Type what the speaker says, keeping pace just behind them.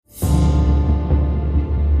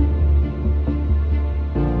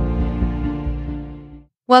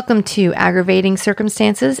Welcome to Aggravating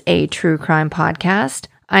Circumstances, a true crime podcast.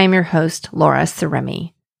 I am your host, Laura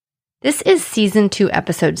Saremi. This is Season 2,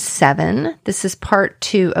 Episode 7. This is Part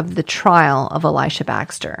 2 of the trial of Elisha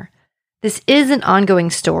Baxter. This is an ongoing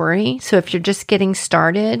story, so if you're just getting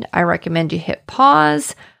started, I recommend you hit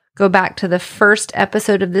pause, go back to the first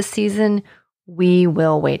episode of this season. We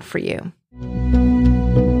will wait for you.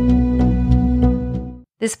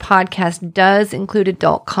 This podcast does include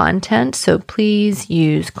adult content, so please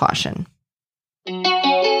use caution.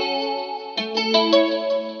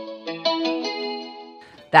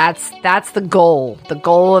 That's the goal. The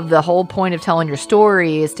goal of the whole point of telling your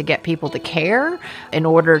story is to get people to care in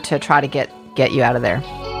order to try to get you out of there.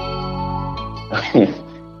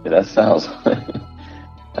 That sounds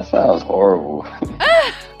horrible.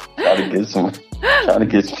 Trying to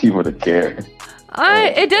get people to care.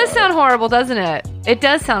 It does sound horrible, doesn't it? It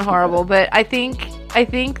does sound horrible, but I think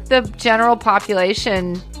the general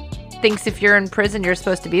population thinks if you're in prison, you're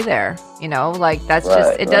supposed to be there. You know, like that's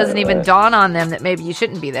it doesn't even dawn on them that maybe you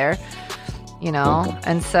shouldn't be there. You know,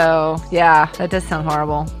 and so yeah, that does sound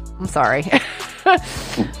horrible. I'm sorry.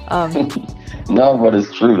 No, but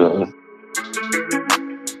it's true though.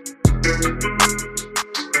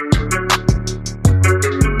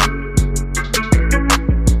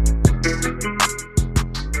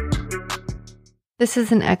 This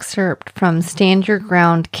is an excerpt from Stand Your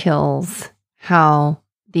Ground Kills, How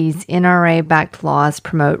These NRA-Backed Laws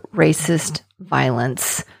Promote Racist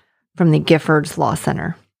Violence, from the Giffords Law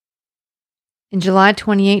Center. In July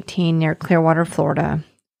 2018, near Clearwater, Florida,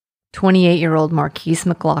 28-year-old Marquise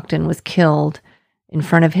McLaughlin was killed in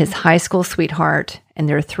front of his high school sweetheart and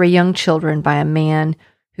their 3 young children by a man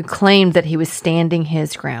who claimed that he was standing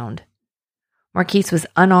his ground. Marquise was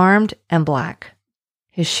unarmed and black.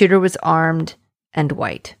 His shooter was armed and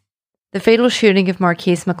white. The fatal shooting of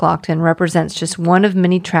Marquise McLaughlin represents just one of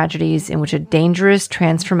many tragedies in which a dangerous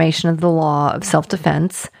transformation of the law of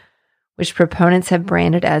self-defense, which proponents have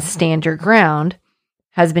branded as stand your ground,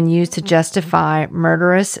 has been used to justify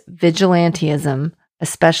murderous vigilantism,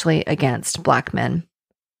 especially against black men.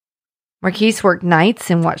 Marquise worked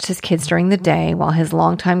nights and watched his kids during the day while his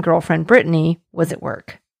longtime girlfriend Brittany was at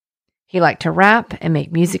work. He liked to rap and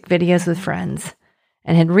make music videos with friends,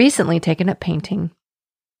 and had recently taken up painting.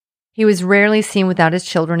 He was rarely seen without his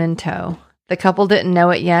children in tow. The couple didn't know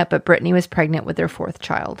it yet, but Brittany was pregnant with their 4th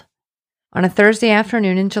child. On a Thursday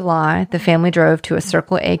afternoon in July, the family drove to a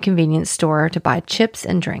Circle A convenience store to buy chips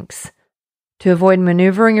and drinks. To avoid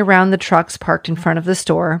maneuvering around the trucks parked in front of the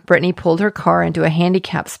store, Brittany pulled her car into a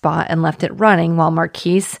handicap spot and left it running while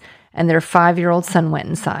Marquise and their 5-year-old son went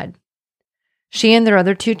inside. She and their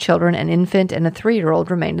other 2 children, an infant and a 3-year-old,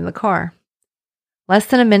 remained in the car. Less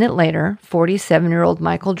than a minute later, 47-year-old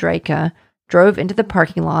Michael Draka drove into the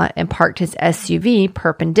parking lot and parked his SUV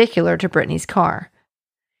perpendicular to Brittany's car.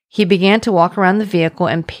 He began to walk around the vehicle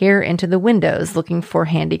and peer into the windows looking for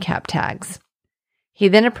handicap tags. He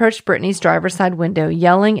then approached Brittany's driver's side window,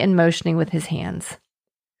 yelling and motioning with his hands.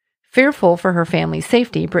 Fearful for her family's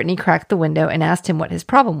safety, Brittany cracked the window and asked him what his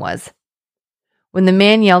problem was. When the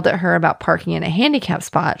man yelled at her about parking in a handicap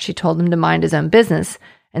spot, she told him to mind his own business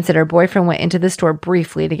and said her boyfriend went into the store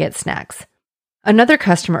briefly to get snacks. Another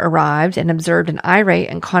customer arrived and observed an irate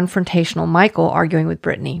and confrontational Michael arguing with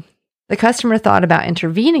Brittany. The customer thought about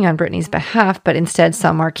intervening on Brittany's behalf, but instead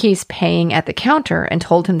saw Marquise paying at the counter and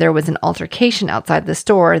told him there was an altercation outside the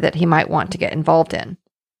store that he might want to get involved in.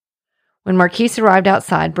 When Marquise arrived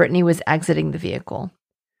outside, Brittany was exiting the vehicle.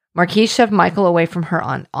 Marquise shoved Michael away from her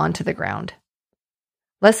onto the ground.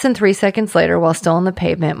 Less than 3 seconds later, while still on the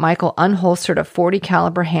pavement, Michael unholstered a .40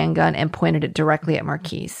 caliber handgun and pointed it directly at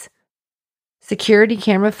Marquise. Security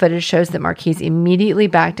camera footage shows that Marquise immediately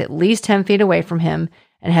backed at least 10 feet away from him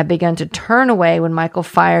and had begun to turn away when Michael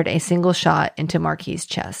fired a single shot into Marquise's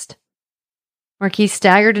chest. Marquise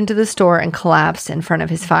staggered into the store and collapsed in front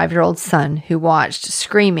of his 5-year-old son, who watched,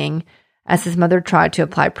 screaming, as his mother tried to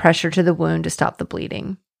apply pressure to the wound to stop the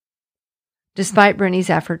bleeding. Despite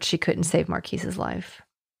Brittany's efforts, she couldn't save Marquise's life.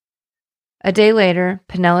 A day later,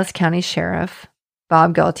 Pinellas County Sheriff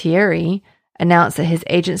Bob Galtieri announced that his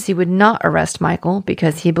agency would not arrest Michael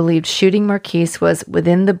because he believed shooting Marquise was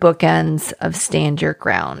within the bookends of stand your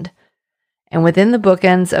ground and within the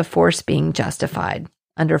bookends of force being justified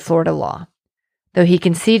under Florida law. Though he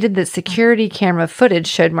conceded that security camera footage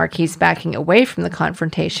showed Marquise backing away from the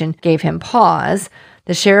confrontation gave him pause,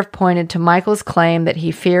 the sheriff pointed to Michael's claim that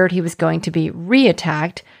he feared he was going to be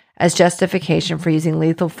re-attacked as justification for using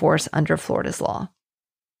lethal force under Florida's law.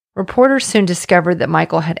 Reporters soon discovered that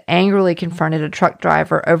Michael had angrily confronted a truck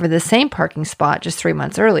driver over the same parking spot just 3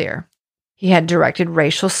 months earlier. He had directed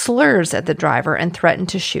racial slurs at the driver and threatened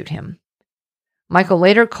to shoot him. Michael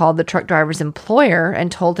later called the truck driver's employer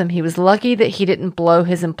and told him he was lucky that he didn't blow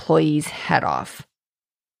his employee's head off.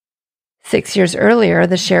 6 years earlier,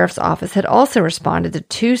 the sheriff's office had also responded to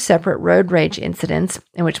 2 separate road rage incidents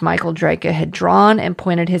in which Michael Drejka had drawn and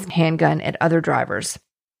pointed his handgun at other drivers.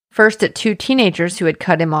 First at 2 teenagers who had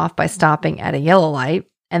cut him off by stopping at a yellow light,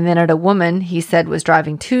 and then at a woman he said was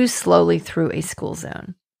driving too slowly through a school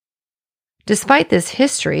zone. Despite this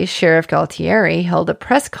history, Sheriff Galtieri held a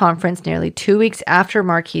press conference nearly 2 weeks after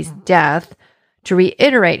Marquis' death to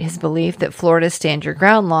reiterate his belief that Florida's Stand Your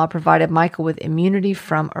Ground law provided Michael with immunity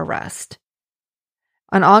from arrest.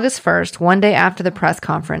 On August 1st, one day after the press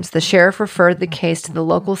conference, the sheriff referred the case to the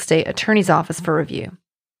local state attorney's office for review.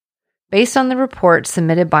 Based on the report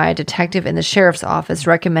submitted by a detective in the sheriff's office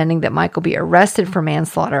recommending that Michael be arrested for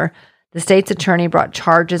manslaughter, the state's attorney brought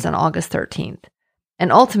charges on August 13th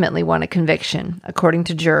and ultimately won a conviction, according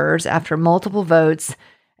to jurors, after multiple votes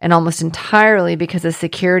and almost entirely because a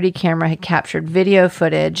security camera had captured video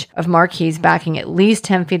footage of Marquis backing at least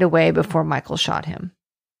 10 feet away before Michael shot him.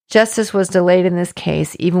 Justice was delayed in this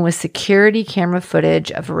case, even with security camera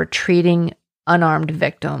footage of a retreating, unarmed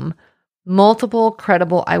victim, multiple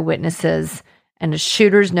credible eyewitnesses, and a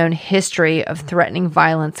shooter's known history of threatening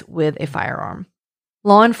violence with a firearm.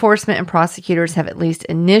 Law enforcement and prosecutors have at least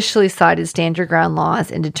initially cited Stand Your Ground laws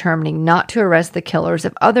in determining not to arrest the killers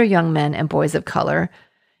of other young men and boys of color,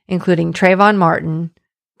 including Trayvon Martin,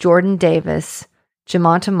 Jordan Davis,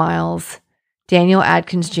 Jamonta Miles, Daniel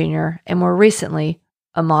Adkins Jr., and more recently,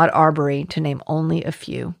 Ahmaud Arbery, to name only a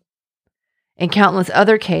few. In countless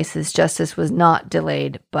other cases, justice was not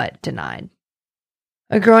delayed, but denied.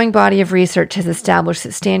 A growing body of research has established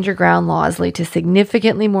that Stand Your Ground laws lead to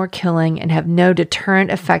significantly more killing and have no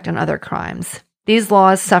deterrent effect on other crimes. These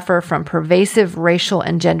laws suffer from pervasive racial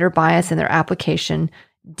and gender bias in their application,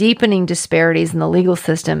 deepening disparities in the legal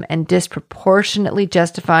system and disproportionately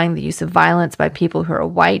justifying the use of violence by people who are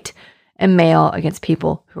white and male against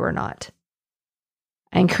people who are not.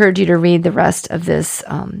 I encourage you to read the rest of this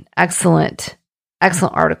excellent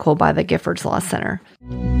article by the Giffords Law Center.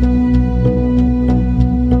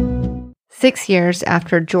 6 years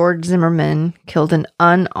after George Zimmerman killed an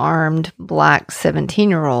unarmed black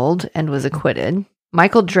 17-year-old and was acquitted,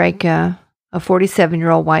 Michael Drejka, a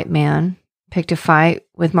 47-year-old white man, picked a fight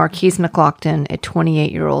with Marquis McLaughlin, a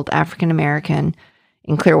 28-year-old African-American,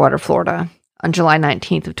 in Clearwater, Florida, on July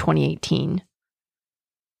 19th of 2018.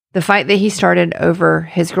 The fight that he started over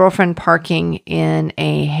his girlfriend parking in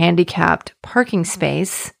a handicapped parking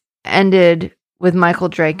space ended with Michael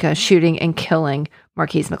Drejka shooting and killing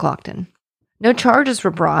Marquis McLaughlin. No charges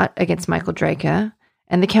were brought against Michael Drejka,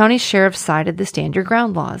 and the county sheriff cited the Stand Your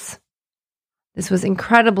Ground laws. This was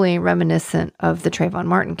incredibly reminiscent of the Trayvon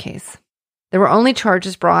Martin case. There were only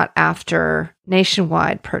charges brought after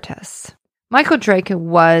nationwide protests. Michael Drejka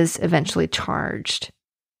was eventually charged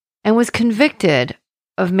and was convicted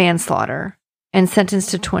of manslaughter and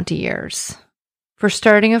sentenced to 20 years for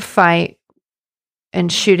starting a fight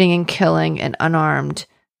and shooting and killing an unarmed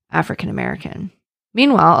African American.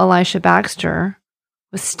 Meanwhile, Elisha Baxter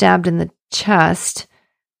was stabbed in the chest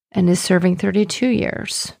and is serving 32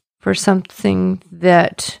 years for something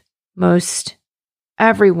that most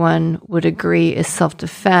everyone would agree is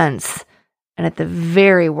self-defense, and at the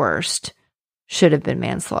very worst, should have been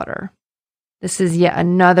manslaughter. This is yet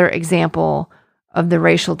another example of the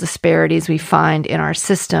racial disparities we find in our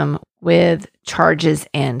system with charges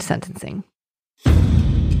and sentencing.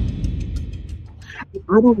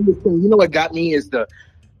 I don't understand. You know what got me is the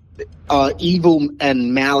evil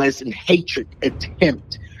and malice and hatred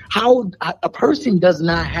attempt. How a person does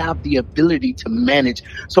not have the ability to manage.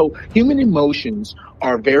 So human emotions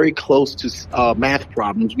are very close to math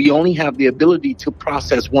problems. We only have the ability to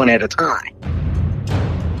process one at a time.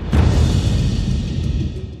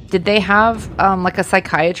 Did they have like a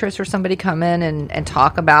psychiatrist or somebody come in and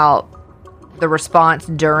talk about the response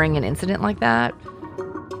during an incident like that?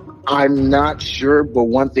 I'm not sure, but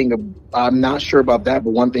I'm not sure about that,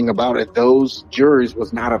 but one thing about it, those juries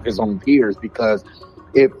was not of his own peers, because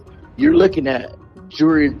if you're looking at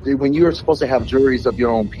jury, when you're supposed to have juries of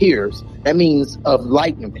your own peers, that means of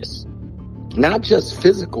likeness, not just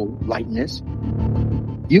physical likeness.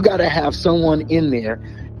 You got to have someone in there.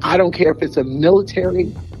 I don't care if it's a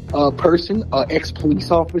military person, an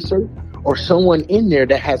ex-police officer, or someone in there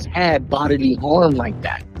that has had bodily harm like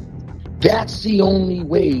that. That's the only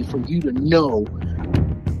way for you to know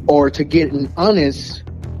or to get an honest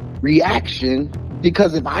reaction.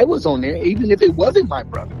 Because if I was on there, even if it wasn't my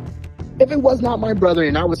brother, if it was not my brother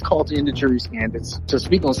and I was called in the jury stand to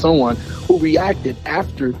speak on someone who reacted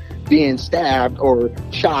after being stabbed or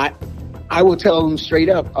shot, I will tell them straight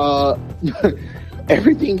up,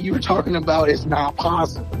 everything you're talking about is not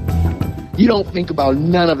possible. You don't think about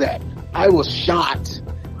none of that. I was shot.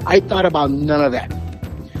 I thought about none of that.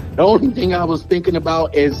 The only thing I was thinking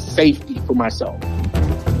about is safety for myself.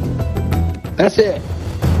 That's it.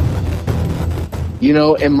 You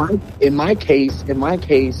know, in my case, when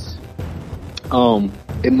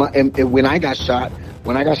I got shot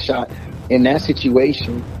in that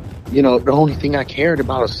situation, you know, the only thing I cared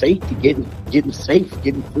about was safety, getting safe,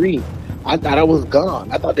 getting free. I thought I was gone.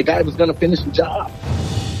 I thought the guy was going to finish the job.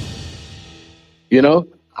 You know,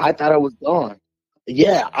 I thought I was gone.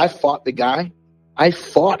 Yeah, I fought the guy. I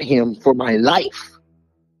fought him for my life.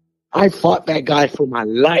 I fought that guy for my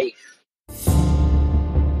life.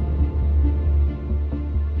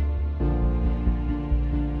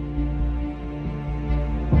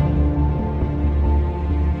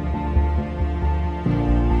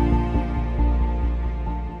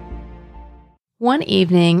 One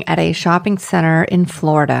evening at a shopping center in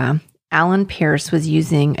Florida, Alan Pierce was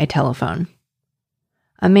using a telephone.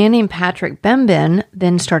 A man named Patrick Bembin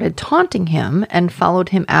then started taunting him and followed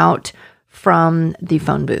him out from the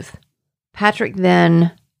phone booth. Patrick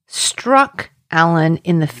then struck Alan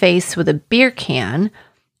in the face with a beer can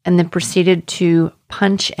and then proceeded to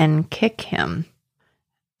punch and kick him.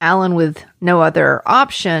 Alan, with no other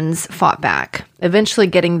options, fought back, eventually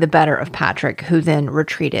getting the better of Patrick, who then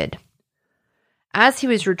retreated. As he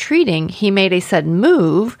was retreating, he made a sudden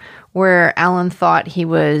move where Alan thought he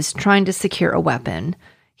was trying to secure a weapon.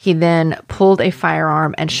 He then pulled a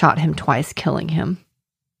firearm and shot him twice, killing him.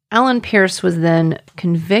 Alan Pierce was then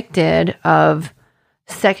convicted of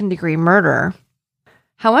second-degree murder.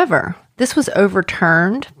 However, this was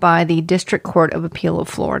overturned by the District Court of Appeal of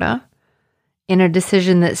Florida in a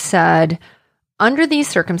decision that said, under these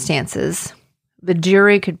circumstances, the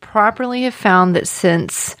jury could properly have found that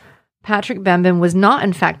since Patrick Bembin was not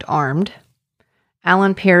in fact armed,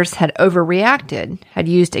 Alan Pierce had overreacted, had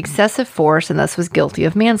used excessive force, and thus was guilty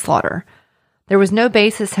of manslaughter. There was no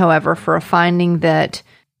basis, however, for a finding that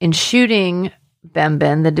in shooting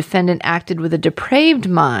Bembin, the defendant acted with a depraved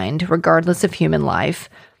mind, regardless of human life,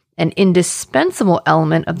 an indispensable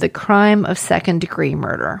element of the crime of second-degree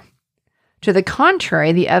murder. To the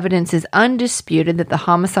contrary, the evidence is undisputed that the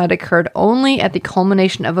homicide occurred only at the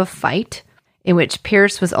culmination of a fight in which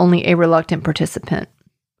Pierce was only a reluctant participant.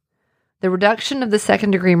 The reduction of the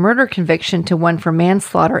second-degree murder conviction to one for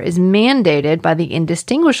manslaughter is mandated by the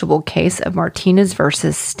indistinguishable case of Martinez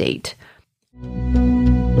versus State.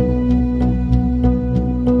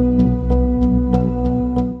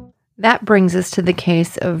 That brings us to the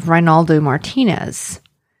case of Reynaldo Martinez.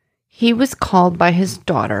 He was called by his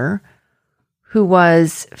daughter, who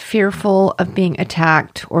was fearful of being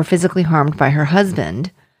attacked or physically harmed by her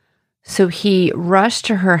husband. So he rushed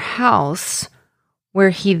to her house, where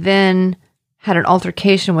he then had an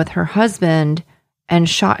altercation with her husband and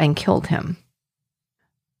shot and killed him.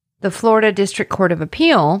 The Florida District Court of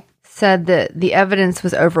Appeal said that the evidence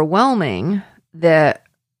was overwhelming, that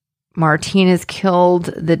Martinez killed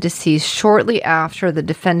the deceased shortly after the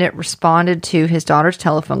defendant responded to his daughter's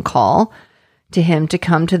telephone call to him to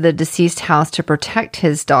come to the deceased house to protect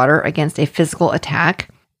his daughter against a physical attack,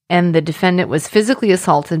 and the defendant was physically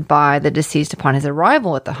assaulted by the deceased upon his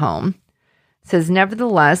arrival at the home. It says,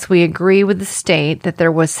 nevertheless, we agree with the state that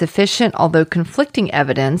there was sufficient, although conflicting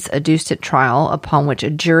evidence adduced at trial upon which a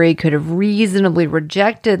jury could have reasonably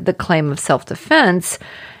rejected the claim of self-defense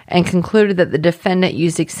and concluded that the defendant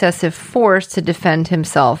used excessive force to defend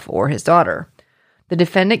himself or his daughter. The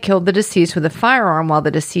defendant killed the deceased with a firearm while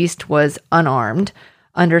the deceased was unarmed,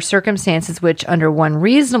 under circumstances which, under one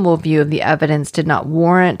reasonable view of the evidence, did not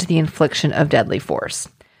warrant the infliction of deadly force.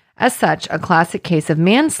 As such, a classic case of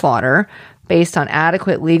manslaughter based on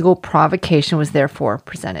adequate legal provocation was therefore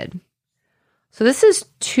presented. So this is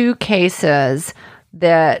two cases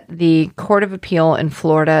that the Court of Appeal in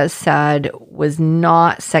Florida said was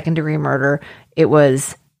not second-degree murder. It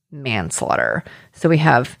was manslaughter. So we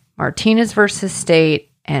have Martinez versus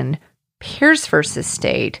State and Pierce versus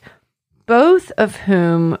State, both of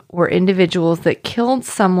whom were individuals that killed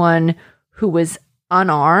someone who was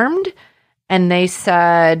unarmed, and they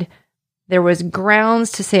said there was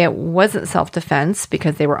grounds to say it wasn't self-defense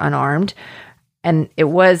because they were unarmed, and it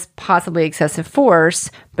was possibly excessive force,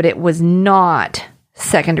 but it was not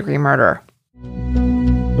second-degree murder.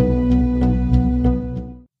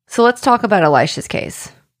 So let's talk about Elisha's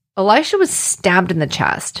case. Elisha was stabbed in the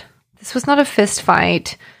chest. This was not a fist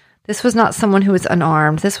fight. This was not someone who was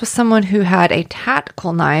unarmed. This was someone who had a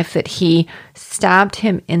tactical knife that he stabbed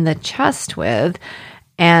him in the chest with.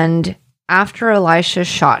 And after Elisha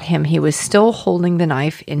shot him, he was still holding the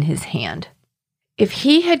knife in his hand. If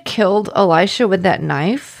he had killed Elisha with that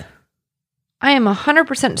knife, I am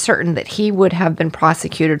 100% certain that he would have been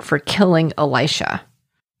prosecuted for killing Elisha.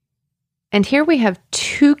 And here we have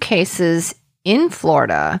 2 cases in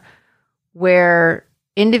Florida where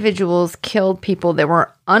individuals killed people that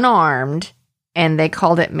were unarmed and they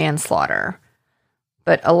called it manslaughter.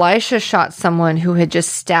 But Elisha shot someone who had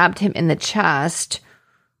just stabbed him in the chest.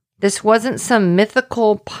 This wasn't some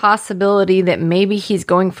mythical possibility that maybe he's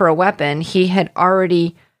going for a weapon. He had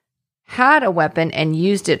already had a weapon and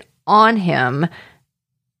used it on him,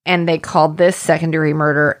 and they called this second-degree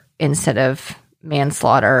murder instead of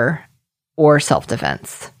manslaughter or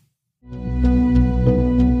self-defense.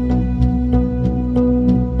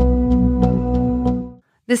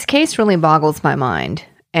 This case really boggles my mind,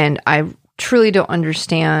 and I truly don't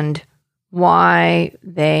understand why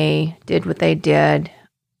they did what they did.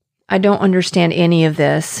 I don't understand any of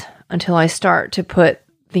this until I start to put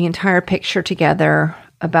the entire picture together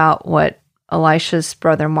about what Elisha's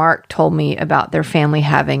brother Mark told me about their family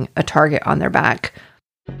having a target on their back.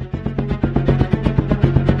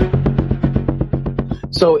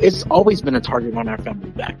 So it's always been a target on our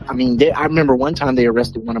family back. I mean, I remember one time they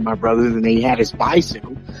arrested one of my brothers and they had his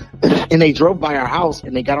bicycle and they drove by our house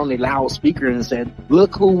and they got on the loudspeaker and said,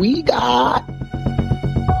 "Look who we got."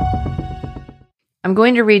 I'm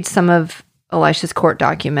going to read some of Elisha's court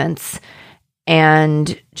documents,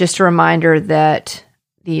 and just a reminder that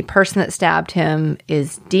the person that stabbed him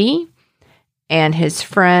is D, and his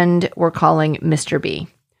friend we're calling Mr. B.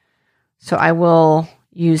 So I will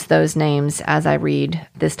use those names as I read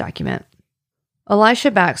this document.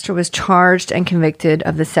 Elisha Baxter was charged and convicted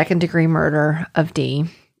of the second-degree murder of D.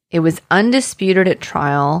 It was undisputed at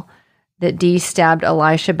trial that D stabbed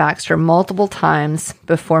Elisha Baxter multiple times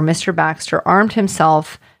before Mr. Baxter armed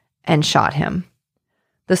himself and shot him.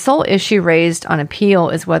 The sole issue raised on appeal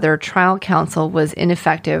is whether trial counsel was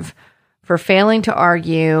ineffective for failing to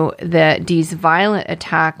argue that D's violent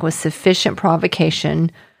attack was sufficient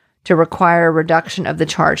provocation to require a reduction of the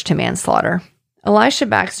charge to manslaughter. Elisha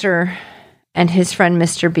Baxter and his friend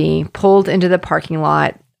Mr. B pulled into the parking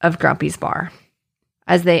lot of Grumpy's Bar.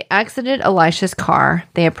 As they exited Elisha's car,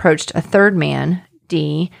 they approached a third man,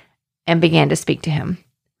 D, and began to speak to him.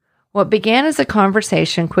 What began as a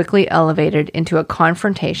conversation quickly elevated into a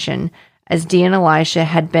confrontation, as D and Elisha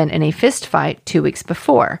had been in a fist fight 2 weeks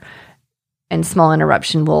before. And small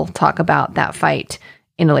interruption, we'll talk about that fight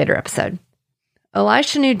in a later episode.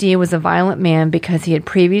 Elisha knew D was a violent man because he had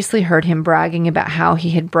previously heard him bragging about how he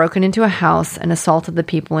had broken into a house and assaulted the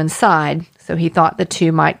people inside, so he thought the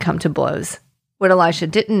two might come to blows. What Elisha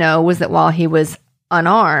didn't know was that while he was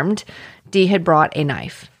unarmed, D had brought a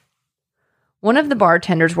knife. One of the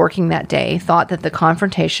bartenders working that day thought that the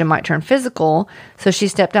confrontation might turn physical, so she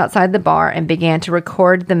stepped outside the bar and began to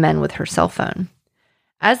record the men with her cell phone.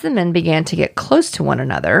 As the men began to get close to one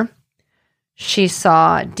another, she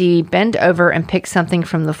saw D bend over and pick something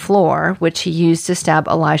from the floor, which he used to stab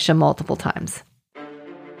Elisha multiple times.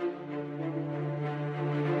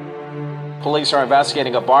 Police are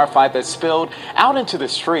investigating a bar fight that spilled out into the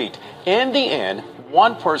street. In the end,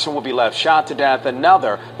 one person will be left shot to death,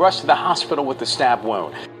 another rushed to the hospital with a stab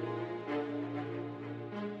wound. He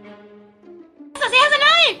has a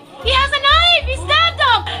knife! He has a knife! He stabbed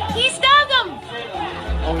him! He stabbed him!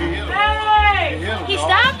 Oh, he hit him. Hey! He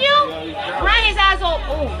stabbed you? Right his asshole.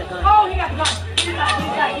 Oh, he got the gun. He's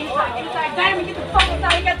like, got him, get the fuck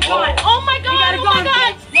inside, he got the gun. Oh my god, oh my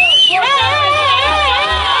god! Hey! Oh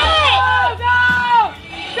no!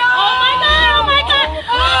 Oh my god, oh my god!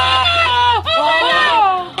 Oh my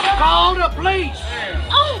god! Call the police!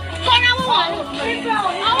 Oh, call 911! Oh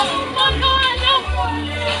my god, no!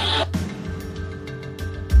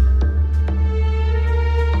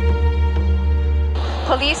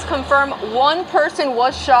 Police confirm one person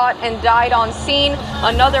was shot and died on scene.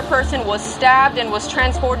 Another person was stabbed and was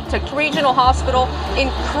transported to regional hospital in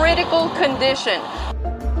critical condition.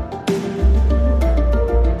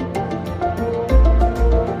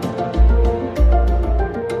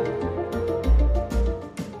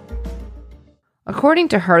 According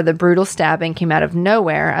to her, the brutal stabbing came out of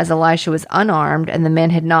nowhere as Elisha was unarmed and the men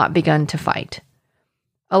had not begun to fight.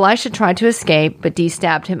 Elisha tried to escape, but D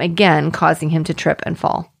stabbed him again, causing him to trip and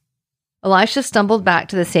fall. Elisha stumbled back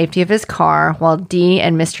to the safety of his car while D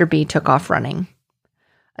and Mr. B took off running.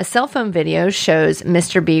 A cell phone video shows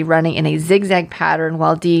Mr. B running in a zigzag pattern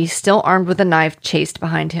while D, still armed with a knife, chased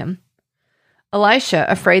behind him. Elisha,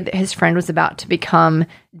 afraid that his friend was about to become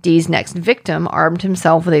D's next victim, armed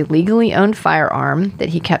himself with a legally owned firearm that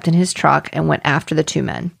he kept in his truck and went after the two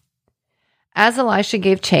men. As Elisha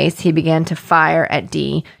gave chase, he began to fire at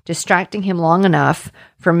D, distracting him long enough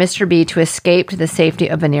for Mr. B to escape to the safety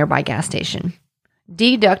of a nearby gas station.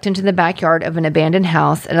 D ducked into the backyard of an abandoned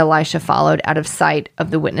house, and Elisha followed out of sight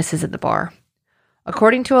of the witnesses at the bar.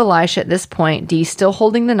 According to Elisha, at this point, D, still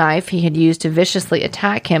holding the knife he had used to viciously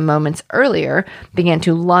attack him moments earlier, began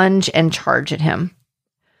to lunge and charge at him.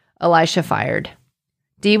 Elisha fired.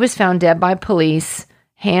 D was found dead by police,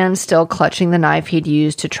 hands still clutching the knife he'd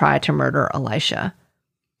used to try to murder Elisha.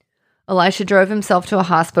 Elisha drove himself to a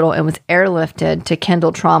hospital and was airlifted to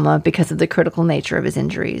Kendall Trauma because of the critical nature of his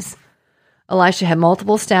injuries. Elisha had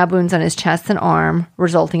multiple stab wounds on his chest and arm,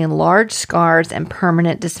 resulting in large scars and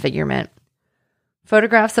permanent disfigurement.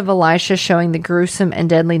 Photographs of Elisha showing the gruesome and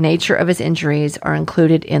deadly nature of his injuries are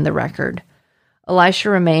included in the record. Elisha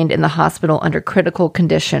remained in the hospital under critical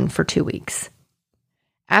condition for 2 weeks.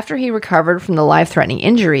 After he recovered from the life-threatening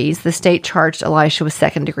injuries, the state charged Elisha with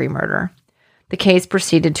second-degree murder. The case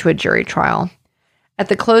proceeded to a jury trial. At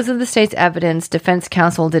the close of the state's evidence, defense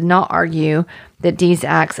counsel did not argue that D's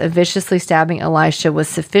acts of viciously stabbing Elisha was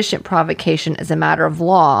sufficient provocation as a matter of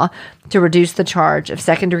law to reduce the charge of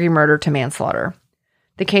second-degree murder to manslaughter.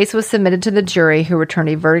 The case was submitted to the jury, who returned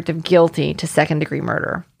a verdict of guilty to second-degree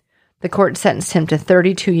murder. The court sentenced him to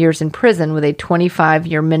 32 years in prison with a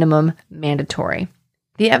 25-year minimum mandatory.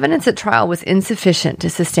 The evidence at trial was insufficient to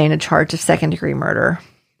sustain a charge of second-degree murder.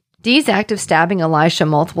 D's act of stabbing Elisha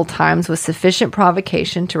multiple times was sufficient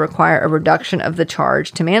provocation to require a reduction of the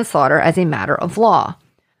charge to manslaughter as a matter of law.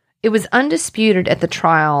 It was undisputed at the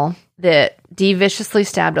trial that D viciously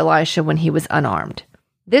stabbed Elisha when he was unarmed.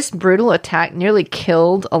 This brutal attack nearly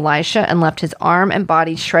killed Elisha and left his arm and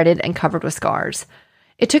body shredded and covered with scars.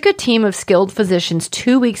 It took a team of skilled physicians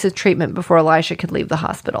 2 weeks of treatment before Elisha could leave the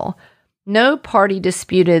hospital. No party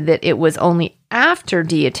disputed that it was only after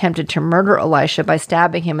D attempted to murder Elisha by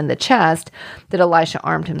stabbing him in the chest that Elisha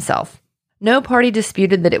armed himself. No party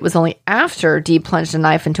disputed that it was only after D plunged a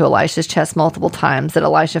knife into Elisha's chest multiple times that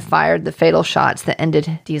Elisha fired the fatal shots that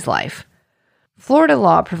ended D's life. Florida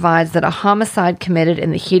law provides that a homicide committed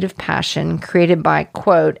in the heat of passion, created by,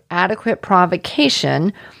 quote, adequate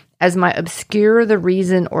provocation, as might obscure the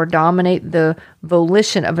reason or dominate the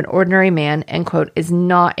volition of an ordinary man, end quote, is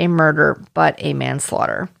not a murder, but a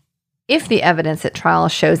manslaughter. If the evidence at trial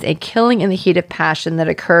shows a killing in the heat of passion that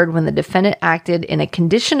occurred when the defendant acted in a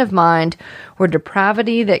condition of mind where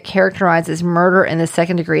depravity that characterizes murder in the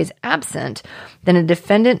second degree is absent, then a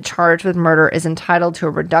defendant charged with murder is entitled to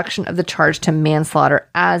a reduction of the charge to manslaughter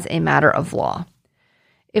as a matter of law.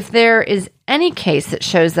 If there is any case that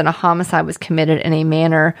shows that a homicide was committed in a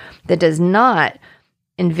manner that does not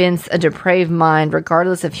evince a depraved mind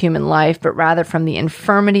regardless of human life, but rather from the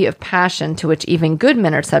infirmity of passion to which even good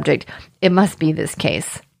men are subject, it must be this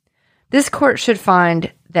case. This court should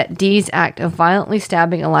find that D's act of violently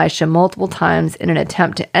stabbing Elisha multiple times in an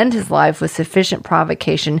attempt to end his life was sufficient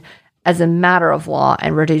provocation as a matter of law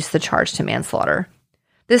and reduce the charge to manslaughter.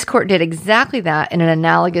 This court did exactly that in an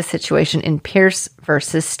analogous situation in Pierce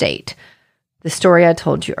versus State, the story I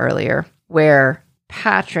told you earlier, where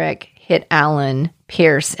Patrick hit Alan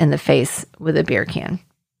Pierce in the face with a beer can.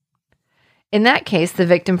 In that case, the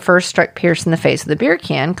victim first struck Pierce in the face with a beer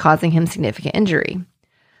can, causing him significant injury.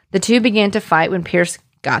 The two began to fight when Pierce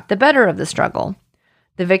got the better of the struggle.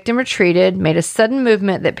 The victim retreated, made a sudden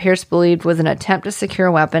movement that Pierce believed was an attempt to secure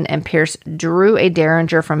a weapon, and Pierce drew a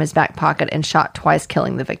Derringer from his back pocket and shot twice,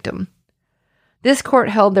 killing the victim. This court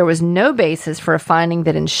held there was no basis for a finding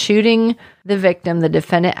that in shooting the victim, the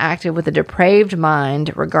defendant acted with a depraved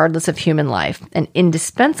mind, regardless of human life, an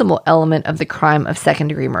indispensable element of the crime of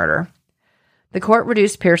second-degree murder. The court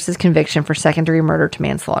reduced Pierce's conviction for second-degree murder to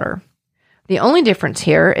manslaughter. The only difference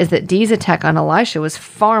here is that D's attack on Elisha was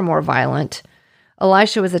far more violent.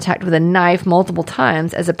 Elisha was attacked with a knife multiple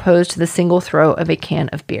times as opposed to the single throw of a can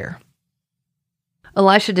of beer.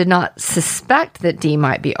 Elisha did not suspect that D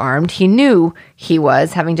might be armed. He knew he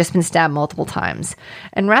was, having just been stabbed multiple times.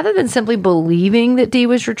 And rather than simply believing that D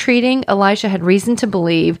was retreating, Elisha had reason to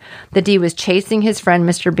believe that D was chasing his friend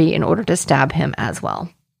Mr. B in order to stab him as well.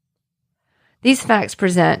 These facts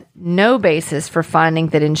present no basis for finding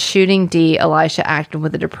that in shooting D, Elisha acted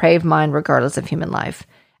with a depraved mind regardless of human life.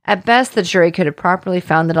 At best, the jury could have properly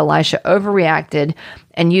found that Elisha overreacted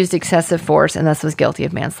and used excessive force and thus was guilty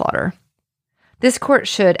of manslaughter. This court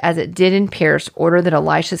should, as it did in Pierce, order that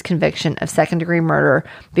Elisha's conviction of second-degree murder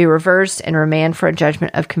be reversed and remand for a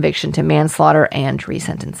judgment of conviction to manslaughter and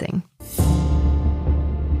resentencing.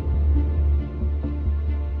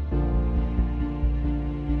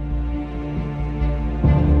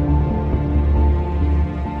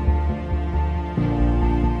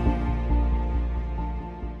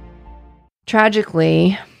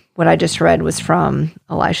 Tragically, what I just read was from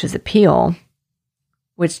Elisha's appeal,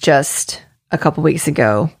 which just a couple weeks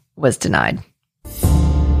ago was denied.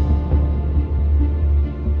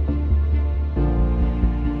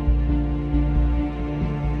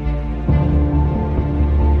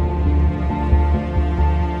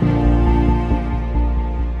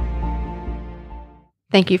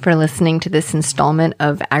 Thank you for listening to this installment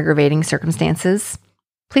of Aggravating Circumstances.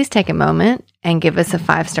 Please take a moment and give us a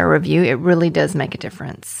 5-star review. It really does make a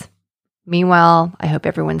difference. Meanwhile, I hope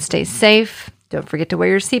everyone stays safe. Don't forget to wear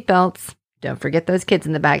your seatbelts. Don't forget those kids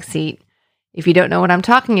in the back seat. If you don't know what I'm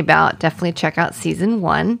talking about, definitely check out season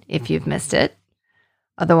 1 if you've missed it.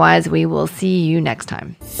 Otherwise, we will see you next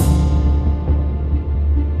time.